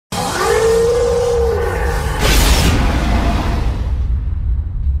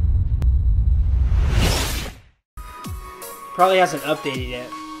Probably hasn't updated yet.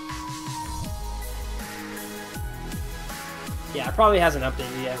 Yeah, it probably hasn't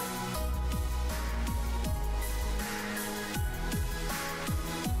updated yet.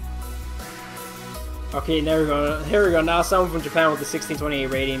 Okay, there we go. Here we go. Now someone from Japan with a 1628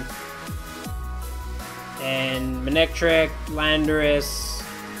 rating. And Manectric, Landorus,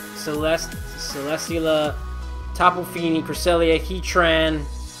 Celesteela, Tapu Fini, Cresselia, Heatran.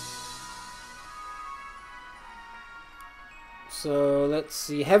 So let's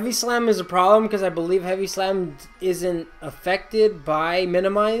see. Heavy Slam is a problem because I believe Heavy Slam isn't affected by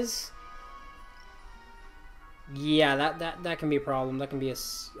Minimize. Yeah, that can be a problem. That can be a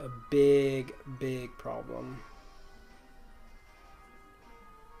big problem.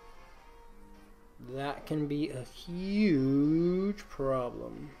 That can be a huge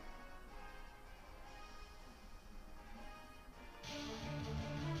problem.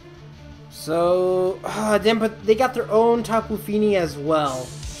 So, then, but they got their own Tapu Fini as well.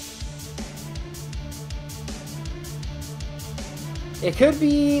 It could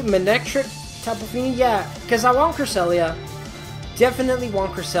be Manectric Tapu Fini, yeah, because I want Cresselia. Definitely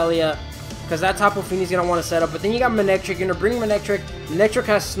want Cresselia, because that Tapu Fini is going to want to set up. But then you got Manectric, you're going to bring Manectric. Manectric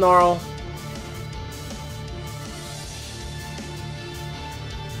has Snarl.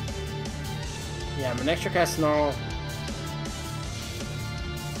 Yeah, Manectric has Snarl.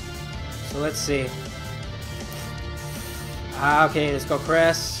 So let's see. Okay, let's go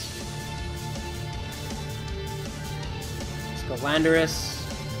Cress. Let's go Landorus.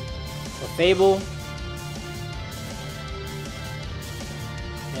 Clefable.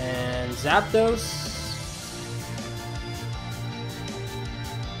 And Zapdos.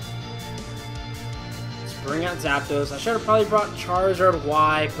 Let's bring out Zapdos. I should have probably brought Charizard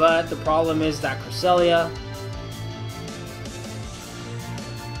Y, but the problem is that Cresselia.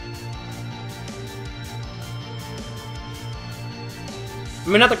 I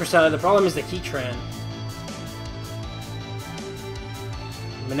mean, not the Cresselia, the problem is the Heatran.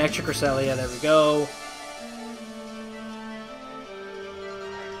 Manectric Cresselia, there we go.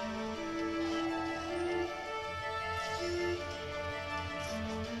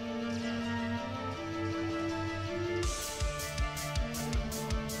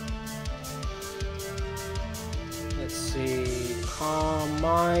 Let's see, Calm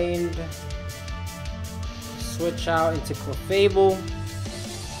Mind. Switch out into Clefable.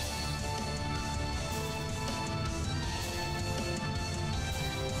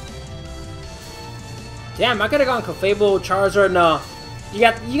 Damn, I could have gone Clefable, Charizard. No, you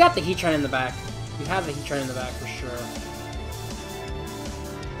got the Heatran in the back. You have the Heatran in the back for sure.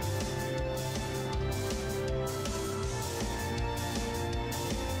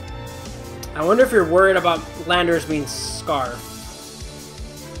 I wonder if you're worried about Landorus being Scarf.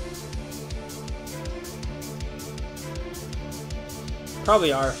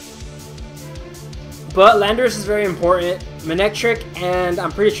 Probably are. But Landorus is very important. Manectric, and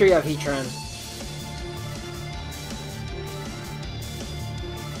I'm pretty sure you have Heatran.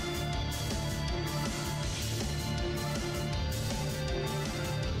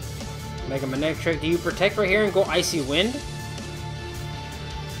 Mega Manectric. Do you protect right here and go Icy Wind?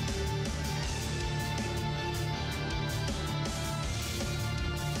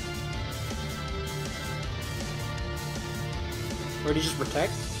 Or do you just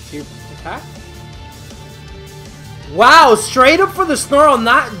protect? Do you attack? Wow, straight up for the Snarl.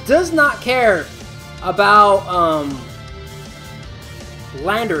 Does not care about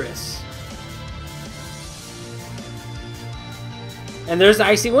Landorus. And there's the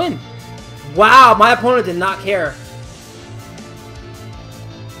Icy Wind. Wow, my opponent did not care.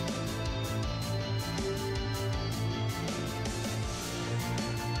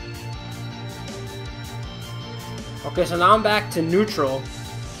 Okay, so now I'm back to neutral.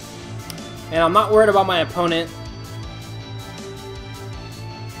 And I'm not worried about my opponent.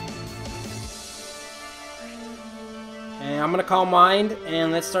 And I'm going to Calm Mind,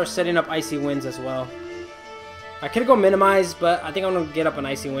 and let's start setting up Icy Winds as well. I could go Minimize, but I think I'm going to get up an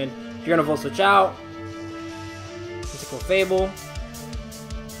Icy Wind. You're going to Volt Switch out. Into Clefable.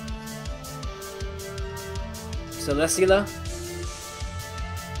 Celesteela.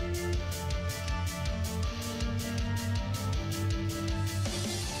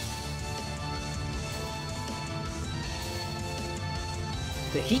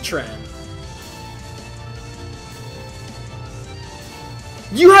 The Heatran.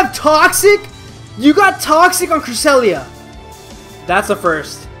 You have Toxic? You got Toxic on Cresselia. That's a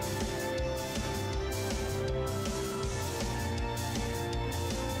first.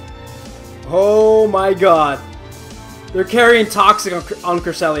 Oh my god. They're carrying Toxic on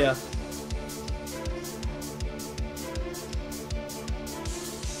Cresselia.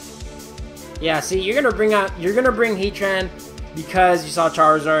 Yeah, see, you're gonna bring Heatran because you saw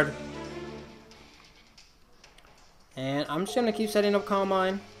Charizard. And I'm just gonna keep setting up Calm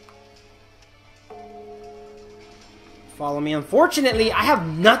Mind. Follow me. Unfortunately, I have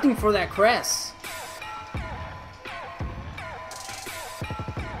nothing for that Crest.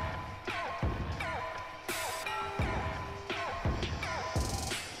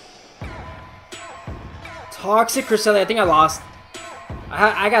 Toxic Cresselia. I think I lost.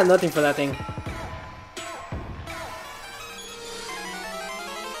 I got nothing for that thing.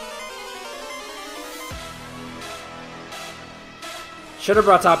 Should have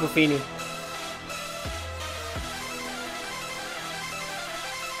brought Tapu Fini.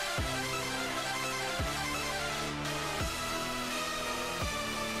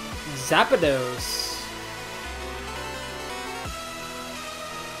 Zapdos.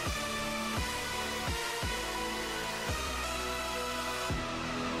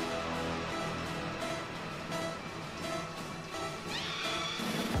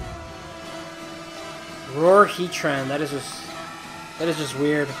 Roar Heatran. That is just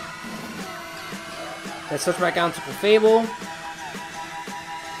weird. Let's switch back down to Clefable.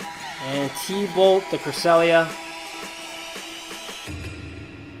 And T-Bolt the Cresselia.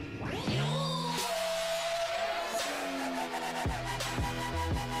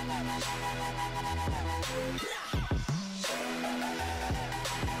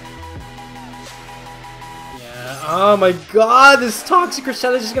 Yeah. Oh my god, this Toxic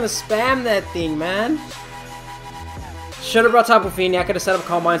Cresselia is just gonna spam that thing, man. Should have brought Tapu Fini. I could have set up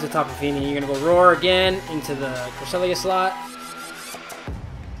Calm Minds with Tapu Fini. You're gonna go Roar again into the Cresselia slot.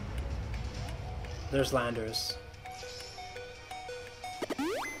 There's Landers.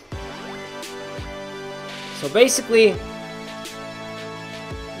 So basically,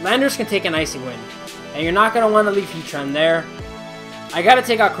 Landers can take an Icy Wind. And you're not gonna want to leave Heatran there. I gotta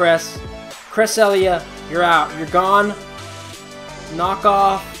take out Cresselia, you're out. You're gone. Knock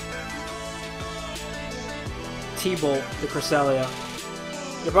off T-Bolt, the Cresselia.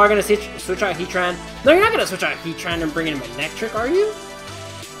 You're probably gonna switch out Heatran. No, you're not gonna switch out Heatran and bring in Manectric, are you?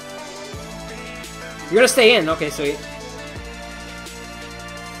 You're gonna stay in. Okay, sweet.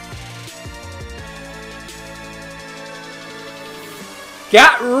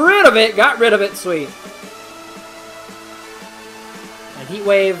 Got rid of it. Got rid of it. Sweet. And Heat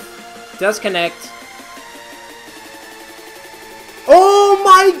Wave does connect. Oh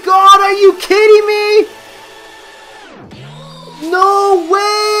my god, are you kidding me? No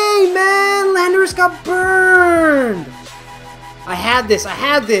way, man! Landorus got burned! I had this.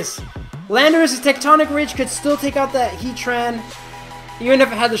 Landorus' Tectonic Ridge could still take out that Heatran, even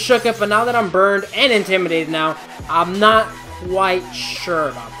if it had the Shook Up, but now that I'm burned and intimidated now, I'm not quite sure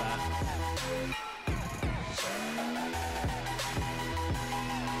about that.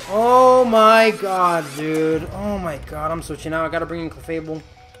 Oh my god, dude. Oh my god, I'm switching out. I gotta bring in Clefable.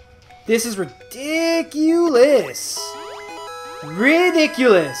 This is ridiculous.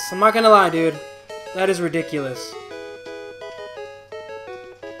 Ridiculous. I'm not gonna lie, dude. That is ridiculous.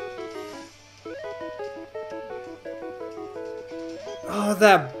 Oh,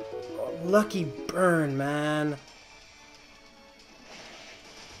 that lucky burn, man.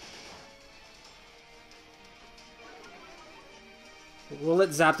 We'll let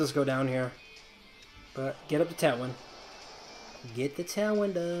Zapdos go down here. But get up the Tailwind. Get the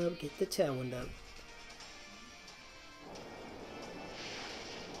Tailwind up. Get the Tailwind up.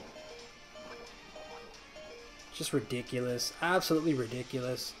 Just ridiculous. Absolutely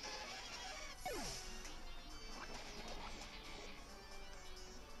ridiculous.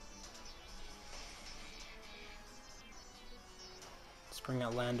 Let's bring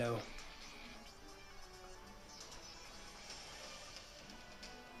out Lando.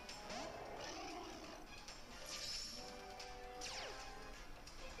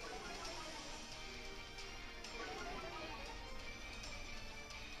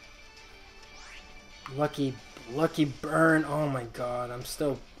 Lucky burn. Oh my god, I'm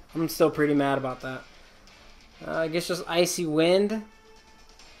still pretty mad about that. I guess just Icy Wind.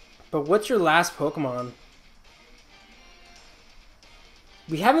 But what's your last Pokemon?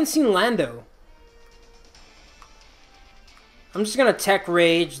 We haven't seen Lando. I'm just gonna Tech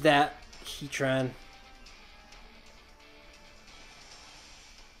Rage that Heatran.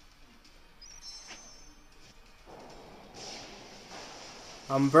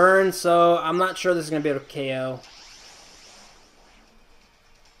 I'm burned, so I'm not sure this is going to be able to KO.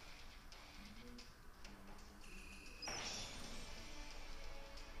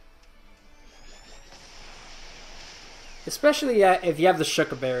 Especially if you have the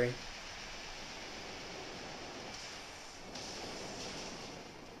Shuka Berry.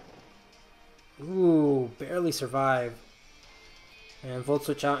 barely survive. And Volt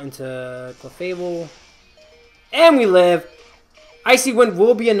Switch out into Clefable. And we live! Icy Wind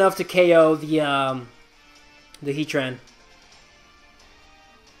will be enough to KO the Heatran.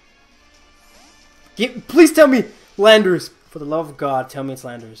 Please tell me Landorus. For the love of God, tell me it's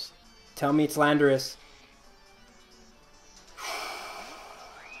Landorus. Tell me it's Landorus.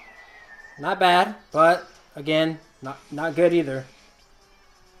 Not bad, but again, not good either.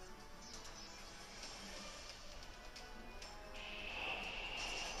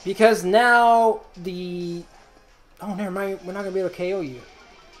 Because now the... Oh, never mind. We're not going to be able to KO you.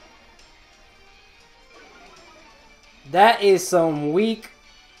 That is some weak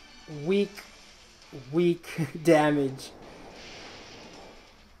damage.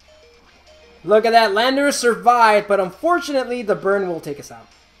 Look at that. Landorus survived, but unfortunately, the burn will take us out.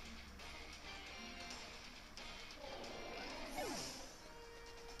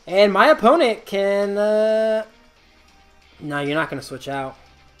 And my opponent can... No, you're not going to switch out.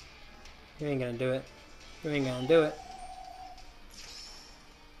 You ain't going to do it. You ain't going to do it.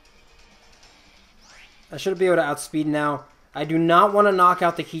 I should be able to outspeed now. I do not want to knock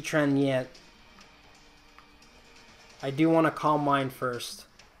out the Heatran yet. I do want to Calm Mind first.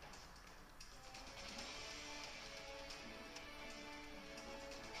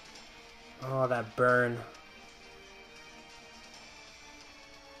 Oh, that burn.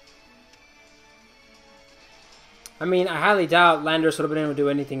 I mean, I highly doubt Landorus would have been able to do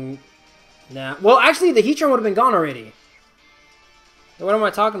anything now. Well, actually, the Heatran would have been gone already. What am I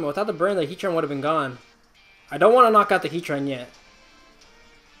talking about? Without the burn, the Heatran would have been gone. I don't want to knock out the Heatran yet.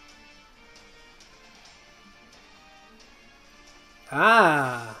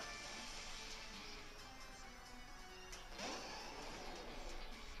 Ah.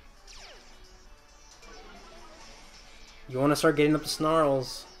 You want to start getting up the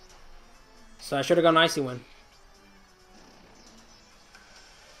snarls. So I should have gone Icy Wind.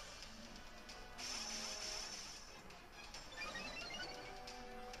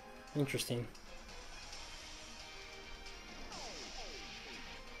 Interesting.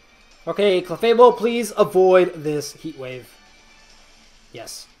 Okay, Clefable, please avoid this Heat Wave.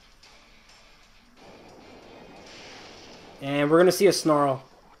 Yes. And we're going to see a Snarl.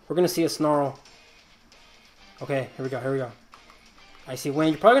 We're going to see a Snarl. Okay, here we go, here we go. Icy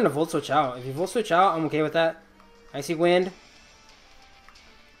Wind. You're probably going to Volt Switch out. If you Volt Switch out, I'm okay with that. Icy Wind.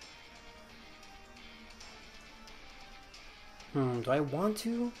 Do I want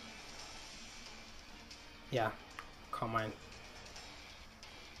to? Yeah. Calm Mind.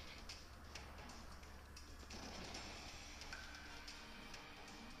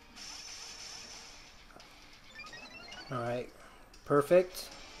 Alright. Perfect.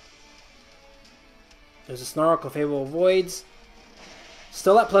 There's a Snarl. Clefable avoids.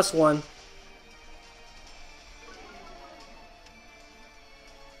 Still at +1.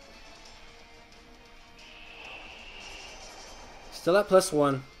 Still at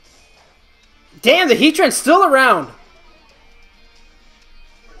 +1. Damn, the Heatran's still around!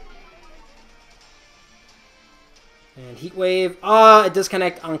 And Heat Wave. It does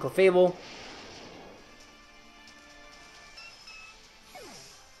connect on Clefable.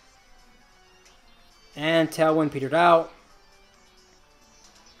 And Tailwind petered out.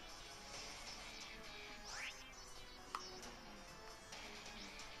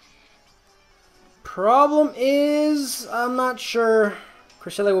 Problem is, I'm not sure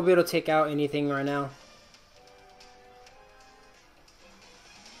Cresselia will be able to take out anything right now.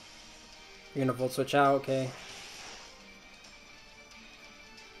 You're gonna Volt Switch out, okay.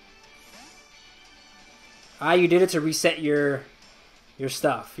 You did it to reset your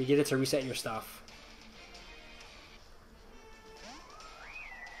stuff. You did it to reset your stuff.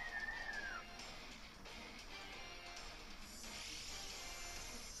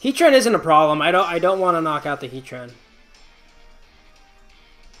 Heatran isn't a problem. I don't want to knock out the Heatran.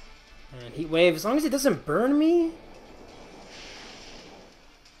 And Heat Wave, as long as it doesn't burn me.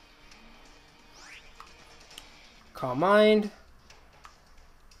 Calm Mind.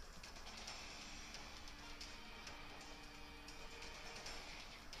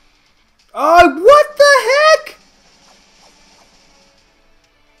 Oh, what the heck?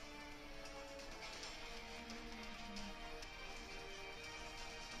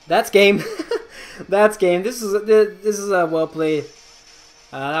 That's game. That's game. This is a well played.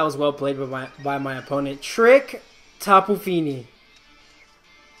 That was well played by my opponent. Trick Tapu Fini.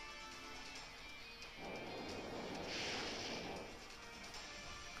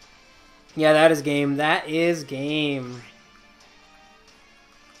 Yeah, that is game. That is game.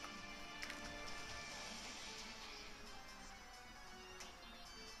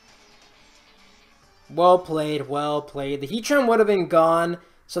 Well played, well played. The Heatran would have been gone,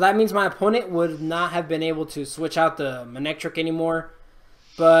 so that means my opponent would not have been able to switch out the Manectric anymore.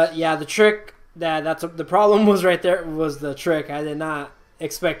 But yeah, the trick, the problem was right there, was the trick. I did not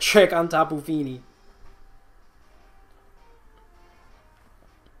expect trick on Tapu Fini.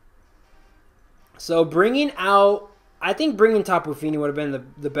 So bringing out, I think bringing Tapu Fini would have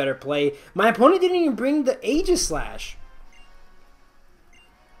been the better play. My opponent didn't even bring the Aegis Slash.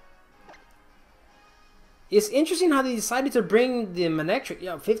 It's interesting how they decided to bring the Manectric.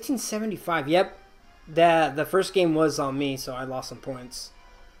 Yeah, 1575. Yep, the first game was on me, so I lost some points.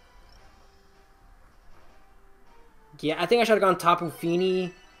 Yeah, I think I should have gone Tapu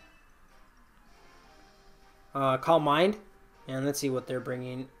Fini. Calm Mind. And let's see what they're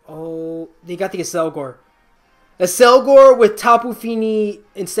bringing. Oh, they got the Acelgor. Acelgor with Tapu Fini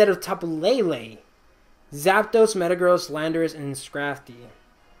instead of Tapu Lele. Zapdos, Metagross, Landorus, and Scrafty.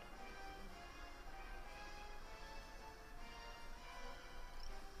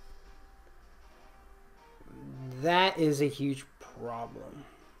 That is a huge problem.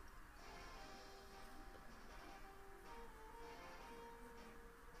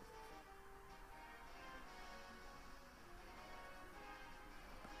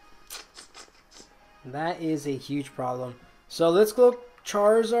 That is a huge problem. So let's go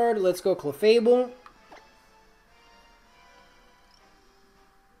Charizard. Let's go Clefable.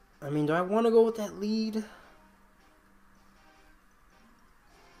 I mean, do I want to go with that lead?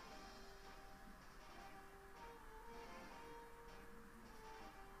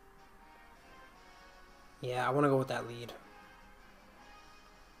 Yeah, I want to go with that lead.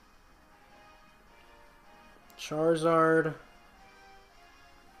 Charizard.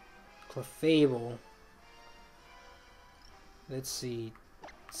 Clefable. Let's see.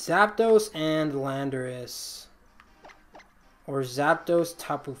 Zapdos and Landorus. Or Zapdos,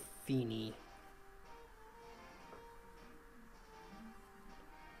 Tapu Fini.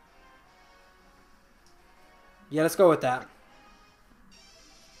 Yeah, let's go with that.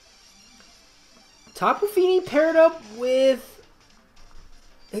 Tapu Fini paired up with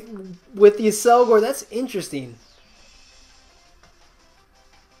the Acelgor. That's interesting.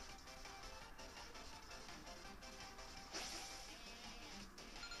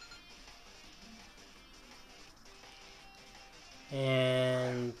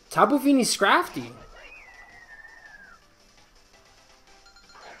 And Tapu Fini's Scrafty.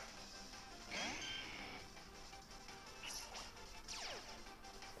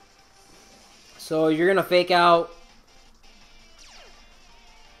 So you're gonna fake out.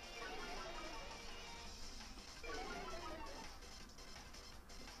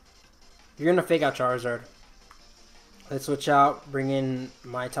 You're gonna fake out Charizard. Let's switch out, bring in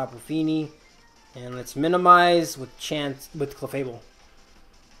my Tapu Fini, and let's minimize with Clefable.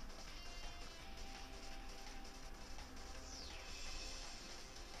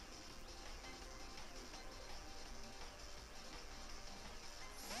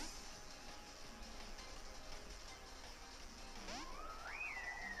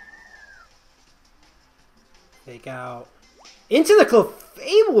 Fake out. Into the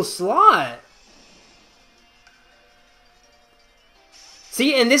Clefable slot!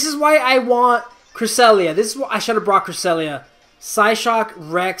 See, and this is why I want Cresselia. This is what I should have brought Cresselia. Psyshock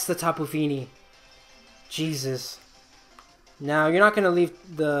wrecks the Tapu Fini. Jesus. Now you're not gonna leave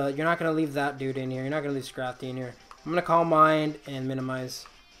that dude in here. You're not gonna leave Scrafty in here. I'm gonna Calm Mind and minimize.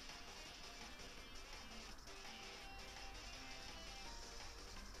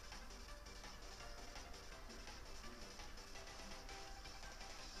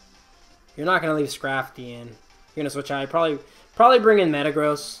 You're not gonna leave Scrafty in. You're gonna switch out. Probably bring in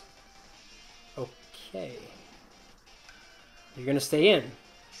Metagross. Okay. You're gonna stay in.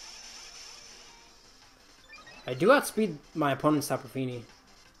 I do outspeed my opponent's Tapu Fini.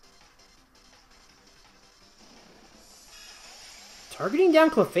 Targeting down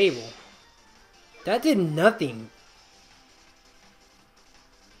Clefable. That did nothing.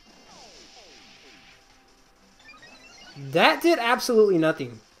 That did absolutely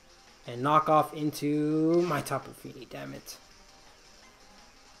nothing. And knock off into my Tapu Fini, damn it.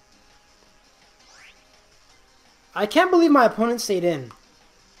 I can't believe my opponent stayed in.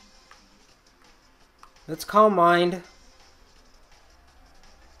 Let's Calm Mind.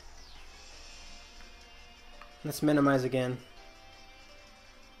 Let's minimize again.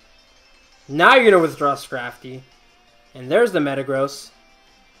 Now you're going to withdraw Scrafty. And there's the Metagross.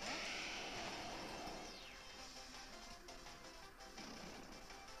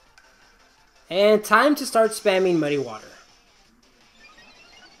 And time to start spamming Muddy Water.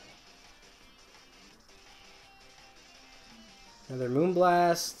 Another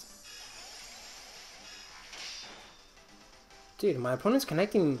Moonblast. Dude, my opponent's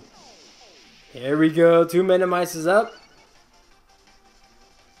connecting. Here we go. 2 minimizes up.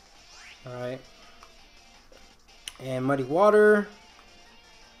 Alright. And Muddy Water.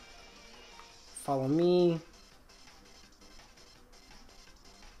 Follow me.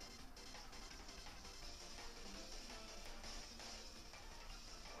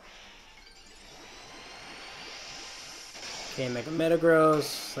 Okay, Mega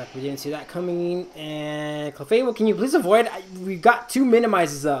Metagross, like we didn't see that coming. And Clefable, can you please avoid? We got 2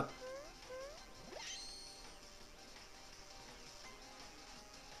 minimizes up.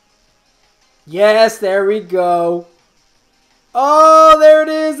 Yes, there we go. Oh, there it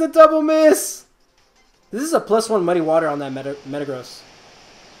is, the double miss. This is a +1 Muddy Water on that Metagross.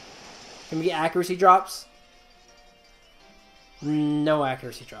 Can we get accuracy drops? No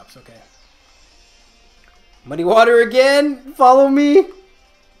accuracy drops, okay. Muddy Water again. Follow me.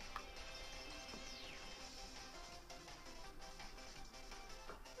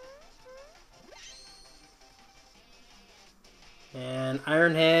 And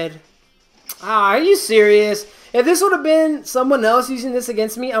Iron Head. Ah, are you serious? If this would have been someone else using this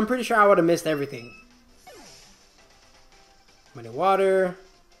against me, I'm pretty sure I would have missed everything. Muddy Water.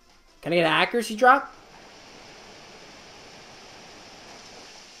 Can I get an accuracy drop?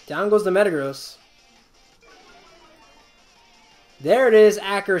 Down goes the Metagross. There it is,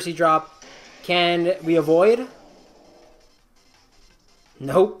 accuracy drop. Can we avoid?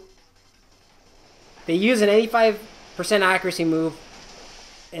 Nope. They use an 85% accuracy move,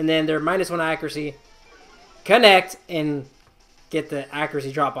 and then they're -1 accuracy. Connect and get the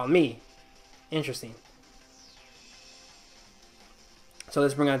accuracy drop on me. Interesting. So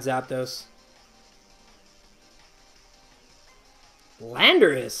let's bring out Zapdos.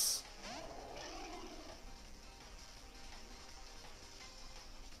 Landorus.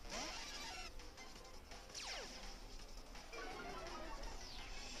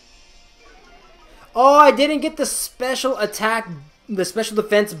 Oh, I didn't get the special attack, the special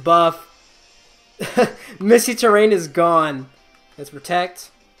defense buff. Misty Terrain is gone. Let's protect.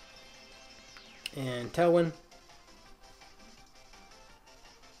 And Tailwind.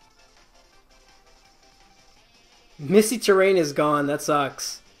 Misty Terrain is gone. That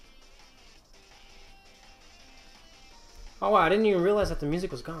sucks. Oh wow, I didn't even realize that the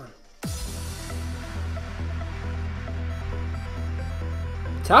music was gone.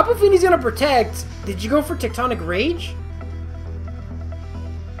 Tapu Fini's gonna protect. Did you go for Tectonic Rage?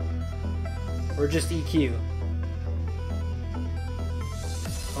 Or just EQ?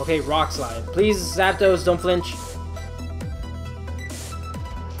 Okay, Rock Slide. Please, Zapdos, don't flinch.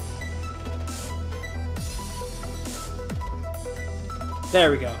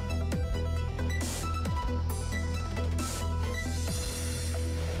 There we go.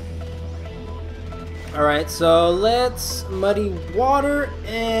 Alright, so let's Muddy Water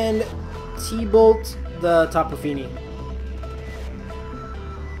and T-Bolt the Tapu Fini.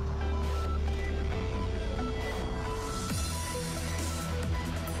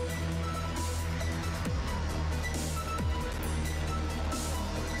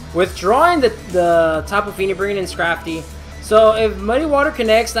 Withdrawing the Tapu Fini, bringing in Scrafty. So if Muddy Water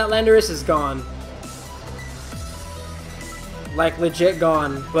connects, that Landorus is gone. Like, legit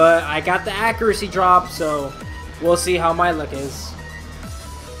gone. But I got the accuracy drop, so we'll see how my luck is.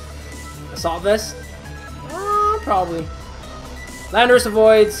 Assault Vest? Probably. Landorus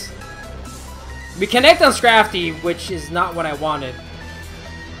avoids. We connect on Scrafty, which is not what I wanted.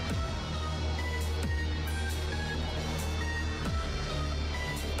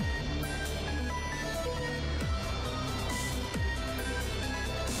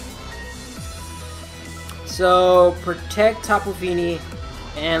 So protect Tapu Fini,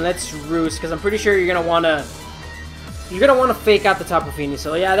 and let's Roost, because I'm pretty sure you're gonna wanna fake out the Tapu Fini.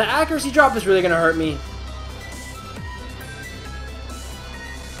 So yeah, the accuracy drop is really gonna hurt me.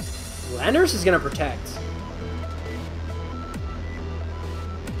 Landorus is gonna protect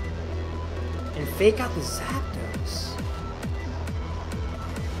and fake out the Zapdos.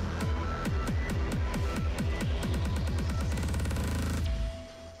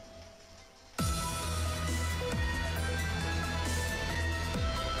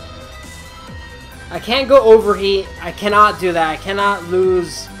 I can't go overheat. I cannot do that. I cannot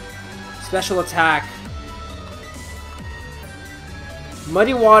lose special attack.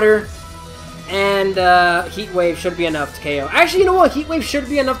 Muddy Water and Heat Wave should be enough to KO. Actually, you know what? Heat Wave should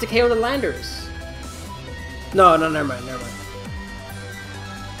be enough to KO the Landorus. No, never mind.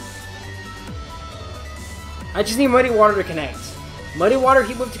 I just need Muddy Water to connect. Muddy Water,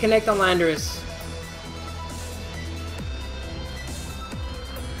 Heat Wave to connect on Landorus.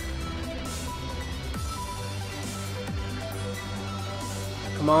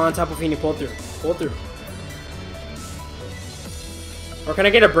 Come on, Tapu Fini, pull through. Pull through. Or can I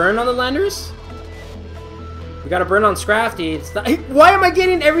get a burn on the Landers? We got a burn on Scrafty. It's not, why am I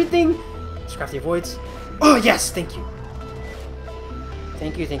getting everything? Scrafty avoids. Oh, yes, thank you.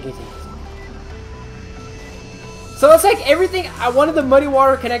 Thank you, thank you, thank you. So it's like everything. I wanted the Muddy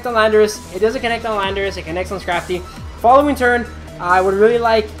Water connect on Landers. It doesn't connect on Landers. It connects on Scrafty. Following turn, I would really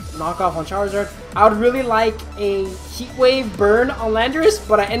like knockoff on Charizard. I would really like a Heat Wave burn on Landers,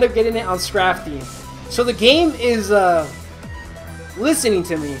 but I end up getting it on Scrafty. So the game is listening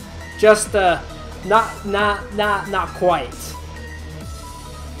to me, just not quite.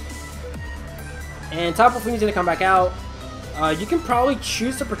 And Tapu Fini's gonna come back out. You can probably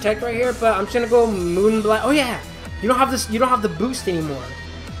choose to protect right here, but I'm just gonna go Moonblast. Oh yeah, you don't have this. You don't have the boost anymore.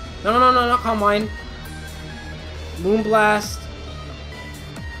 No, not Calm Mind. Moonblast.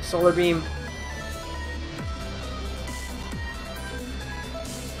 Solar Beam.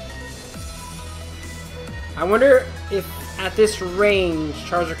 I wonder if at this range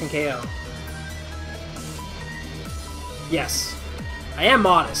Charizard can KO. Yes. I am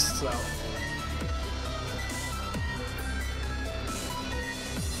modest, so.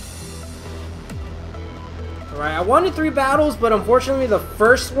 Alright, I wanted 3 battles, but unfortunately the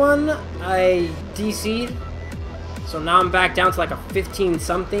first one I DC'd. So now I'm back down to like a 15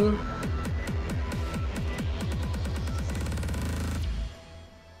 something.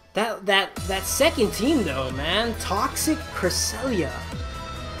 That second team though, man. Toxic Cresselia.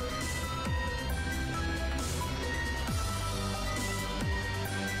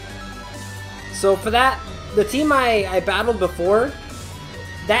 So for that, the team I battled before,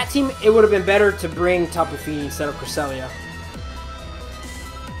 that team, it would have been better to bring Tapu Fini instead of Cresselia.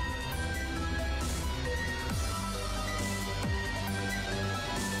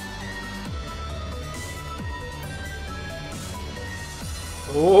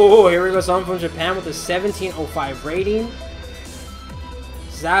 Oh, here we go. Someone from Japan with a 1705 rating.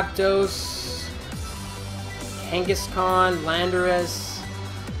 Zapdos, Kangaskhan, Landorus,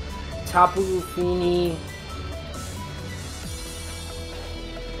 Tapu Fini.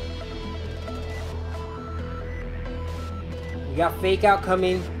 We got Fake Out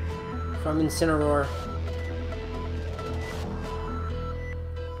coming from Incineroar.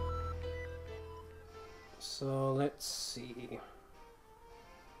 So let's see.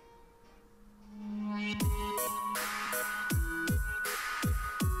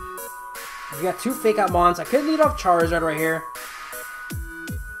 We got 2 Fake Out Mons. I could lead off Charizard right here.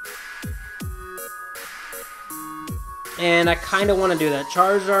 And I kind of want to do that.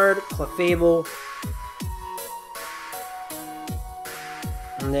 Charizard, Clefable.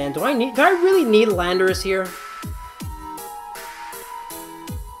 And then, do I really need Landorus here?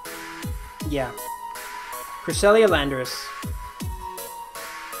 Yeah. Cresselia, Landorus.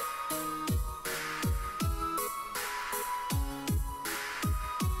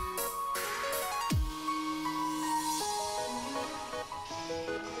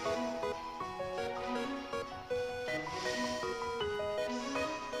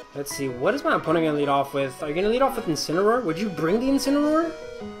 Let's see, what is my opponent going to lead off with? Are you going to lead off with Incineroar? Would you bring the Incineroar?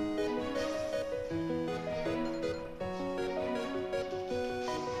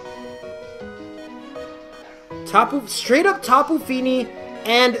 Straight up Tapu Fini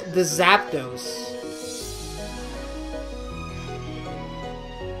and the Zapdos.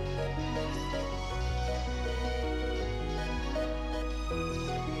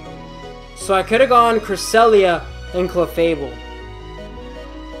 So I could have gone Cresselia and Clefable.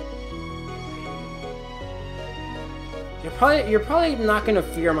 You're probably not gonna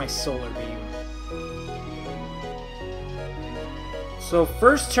fear my Solar Beam. So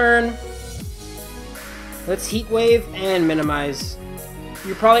first turn, let's Heat Wave and Minimize.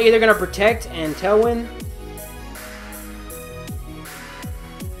 You're probably either gonna Protect and Tailwind.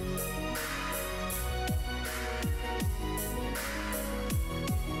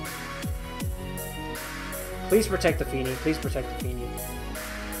 Please protect the Fini. Please protect the Fini.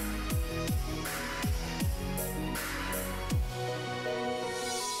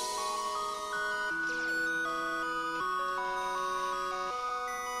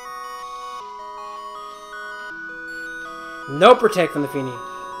 No protect from the Fini.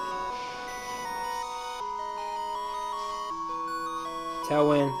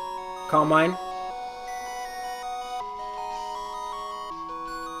 Tailwind. Calm Mind.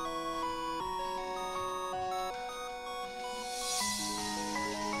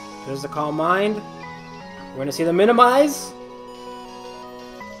 There's the Calm Mind. We're gonna see the Minimize.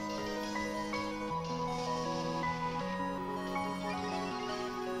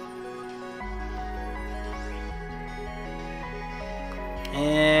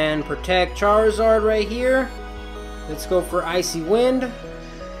 And protect Charizard right here. Let's go for Icy Wind.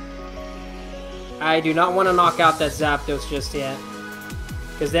 I do not want to knock out that Zapdos just yet,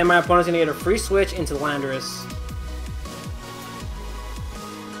 because then my opponent's going to get a free switch into Landorus.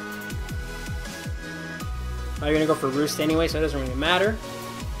 I'm going to go for Roost anyway, so it doesn't really matter.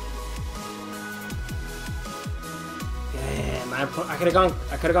 Yeah, I could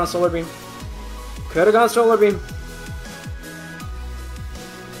have gone Solar Beam. Could have gone Solar Beam.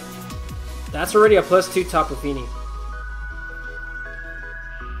 That's already a +2 Tapu Fini.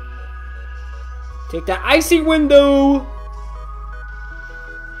 Take that Icy Window!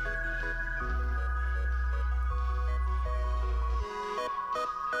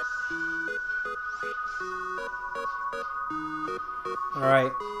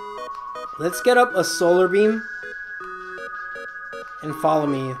 Alright. Let's get up a Solar Beam. And follow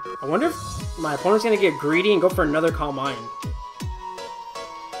me. I wonder if my opponent's gonna get greedy and go for another Calm Mind.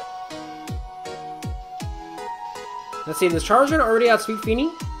 Let's see, does Charizard already outspeed Fini?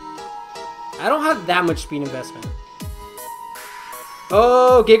 I don't have that much speed investment.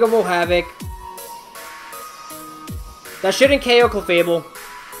 Oh, Gigavolt Havoc. That shouldn't KO Clefable.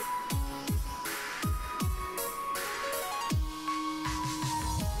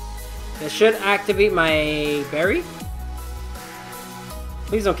 That should activate my berry.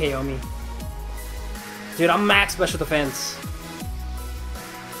 Please don't KO me. Dude, I'm max special defense.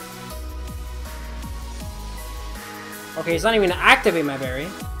 Okay, it's not even gonna activate my berry.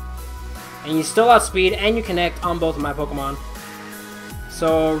 And you still outspeed and you connect on both of my Pokemon.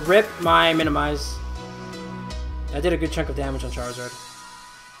 So, rip my Minimize. I did a good chunk of damage on Charizard.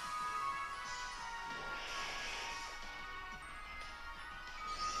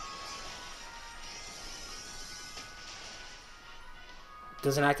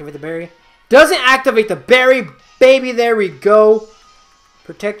 Doesn't activate the berry. Doesn't activate the berry, baby. There we go.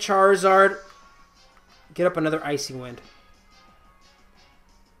 Protect Charizard. Get up another Icy Wind.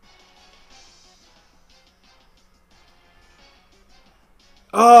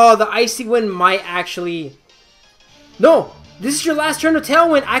 Oh, the Icy Wind might actually... No! This is your last turn of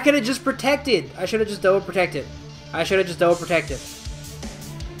Tailwind. I could have just protected. I should have just double protected. I should have just double protected.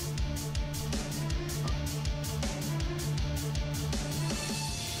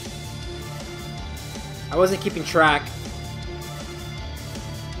 I wasn't keeping track.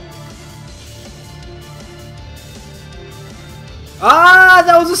 Ah,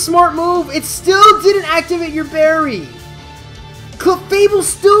 that was a smart move. It still didn't activate your berry. Clefable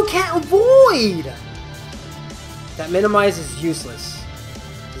still can't avoid. That Minimize is useless.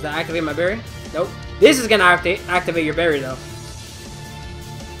 Does that activate my berry? Nope. This is gonna activate your berry though.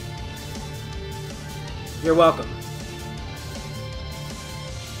 You're welcome.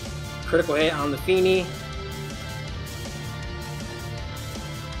 Critical hit on the Fini.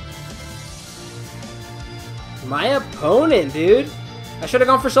 My opponent, dude. I should have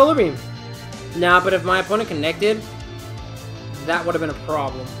gone for Solar Beam. Nah, but if my opponent connected, that would have been a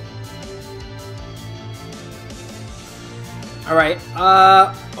problem. Alright,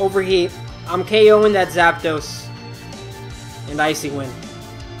 Overheat. I'm KOing that Zapdos. And Icy Wind.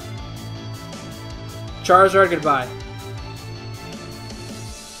 Charizard, goodbye.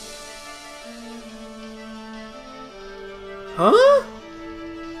 Huh?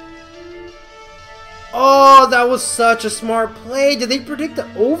 Oh, that was such a smart play. Did they predict the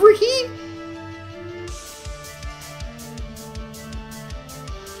Overheat?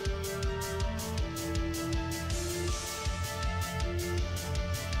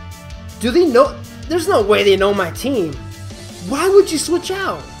 Do they know? There's no way they know my team. Why would you switch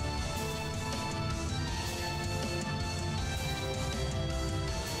out?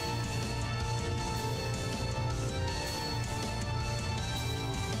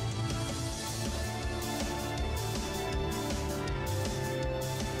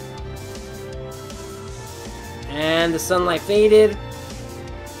 And the sunlight faded.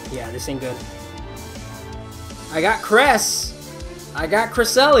 Yeah, this ain't good. I got Cress. I got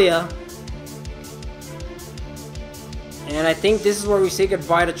Cresselia. And I think this is where we say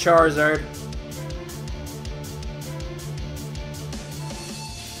goodbye to Charizard.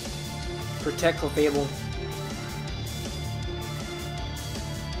 Protect Clefable.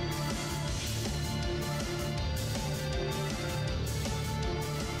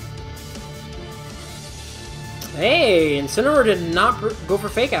 Hey, Incineroar did not go for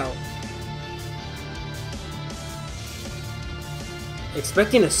Fake Out.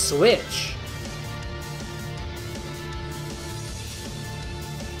 Expecting a switch.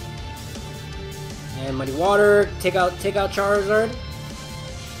 And Muddy Water, take out Charizard.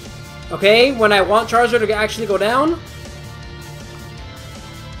 Okay, when I want Charizard to actually go down.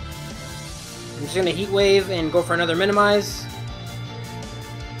 I'm just gonna Heat Wave and go for another Minimize.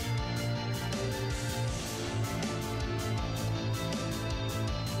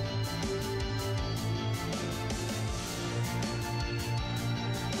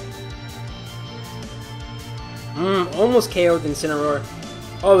 Almost KO'd Incineroar.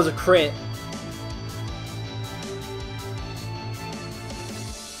 Oh, it was a crit.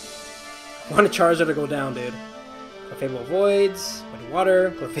 I want a Charizard to go down, dude. Clefable avoids. Muddy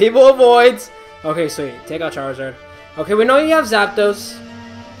Water. Clefable avoids. Okay, sweet. Take out Charizard. Okay, we know you have Zapdos.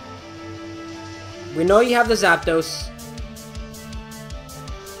 We know you have the Zapdos.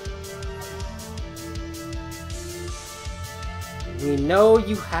 We know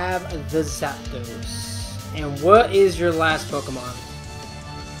you have the Zapdos. And what is your last Pokemon?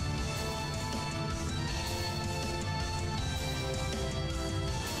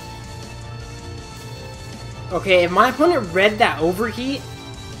 Okay, if my opponent read that Overheat,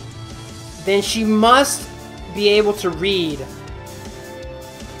 then she must be able to read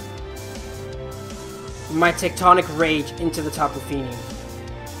my Tectonic Rage into the Tapu Fini.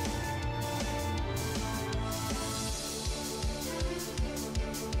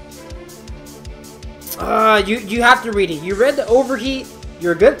 You have to read it. You read the Overheat.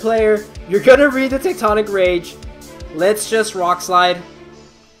 You're a good player. You're gonna read the Tectonic Rage. Let's just Rock Slide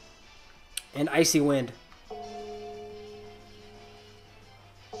and Icy Wind.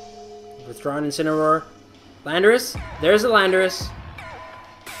 Withdrawn Incineroar. Landorus? There's a Landorus.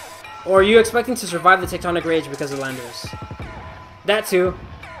 Or are you expecting to survive the Tectonic Rage because of Landorus? That too.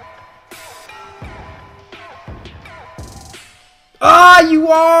 Ah, you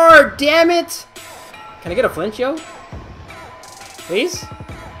are! Damn it! Can I get a flinch, yo? Please?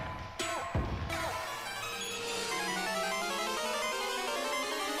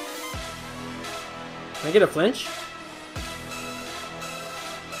 Can I get a flinch?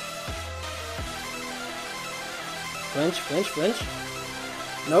 Flinch, flinch, flinch.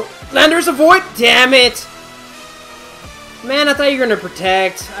 Nope. Landorus avoid! Damn it! Man, I thought you were gonna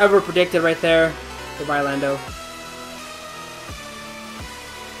protect. I over predicted right there. Goodbye, Lando.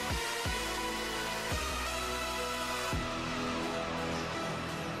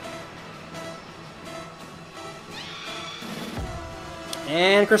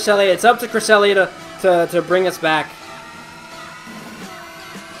 And Cresselia. It's up to Cresselia to bring us back.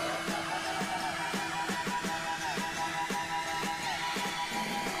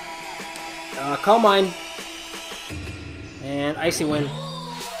 Calm Mind. And Icy Wind.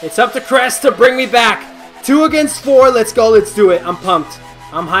 It's up to Crest to bring me back. 2 against 4. Let's go. Let's do it. I'm pumped.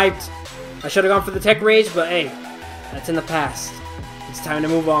 I'm hyped. I should have gone for the Tech Rage, but hey, that's in the past. It's time to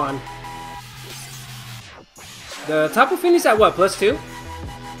move on. The Tapu Fini's at what? +2?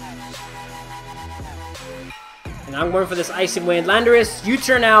 And I'm going for this Icy Wind. Landorus, you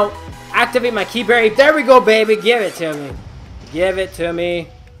turn out. Activate my Key Berry. There we go, baby. Give it to me. Give it to me.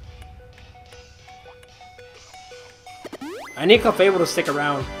 I need Clefable to stick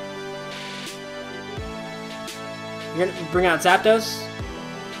around. You're gonna bring out Zapdos?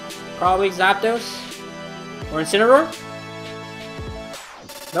 Probably Zapdos? Or Incineroar?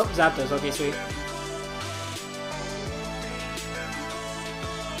 Nope, Zapdos. Okay, sweet.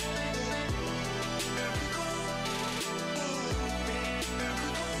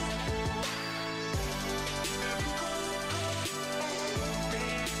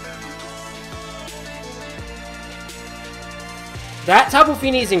 That Tapu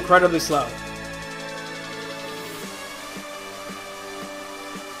Fini is incredibly slow.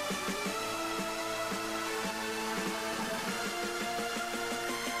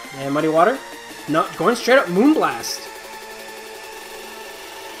 And Muddy Water? No, going straight up Moonblast.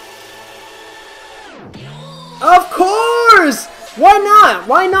 Of course! Why not?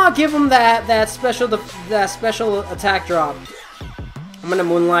 Why not give him that special attack drop? I'm gonna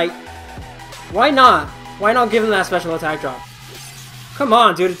Moonlight. Why not? Why not give him that special attack drop? Come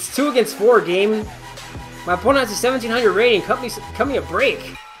on, dude. It's 2 against 4 game. My opponent has a 1700 rating. Cut me a break.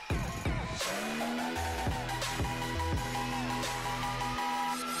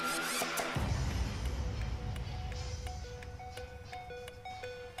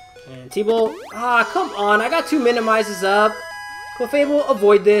 And T-Bolt. Ah, come on. I got 2 minimizes up. Clefable,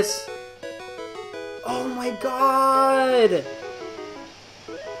 avoid this. Oh my god.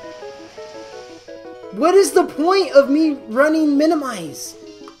 What is the point of me running Minimize?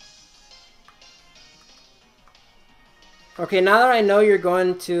 Okay, now that I know you're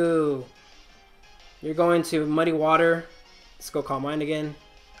going to Muddy Water. Let's go Calm Mind again.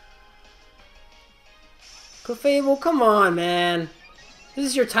 Clefable, come on, man. This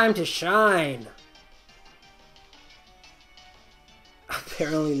is your time to shine.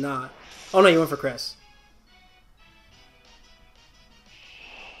 Apparently not. Oh no, you went for Chris.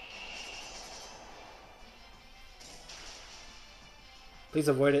 Please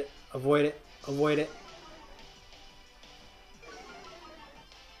avoid it. Avoid it. Avoid it.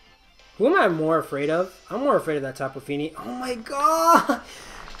 Who am I more afraid of? I'm more afraid of that Tapu Fini. Oh my god!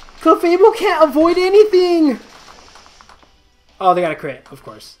 Clefable can't avoid anything! Oh, they got a crit, of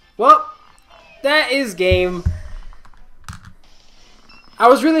course. Well, that is game. I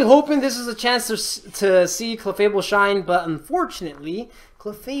was really hoping this was a chance to see Clefable shine, but unfortunately,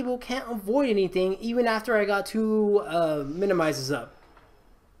 Clefable can't avoid anything even after I got 2 minimizes up.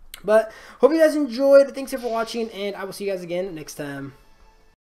 But hope you guys enjoyed. Thanks for watching, and I will see you guys again next time.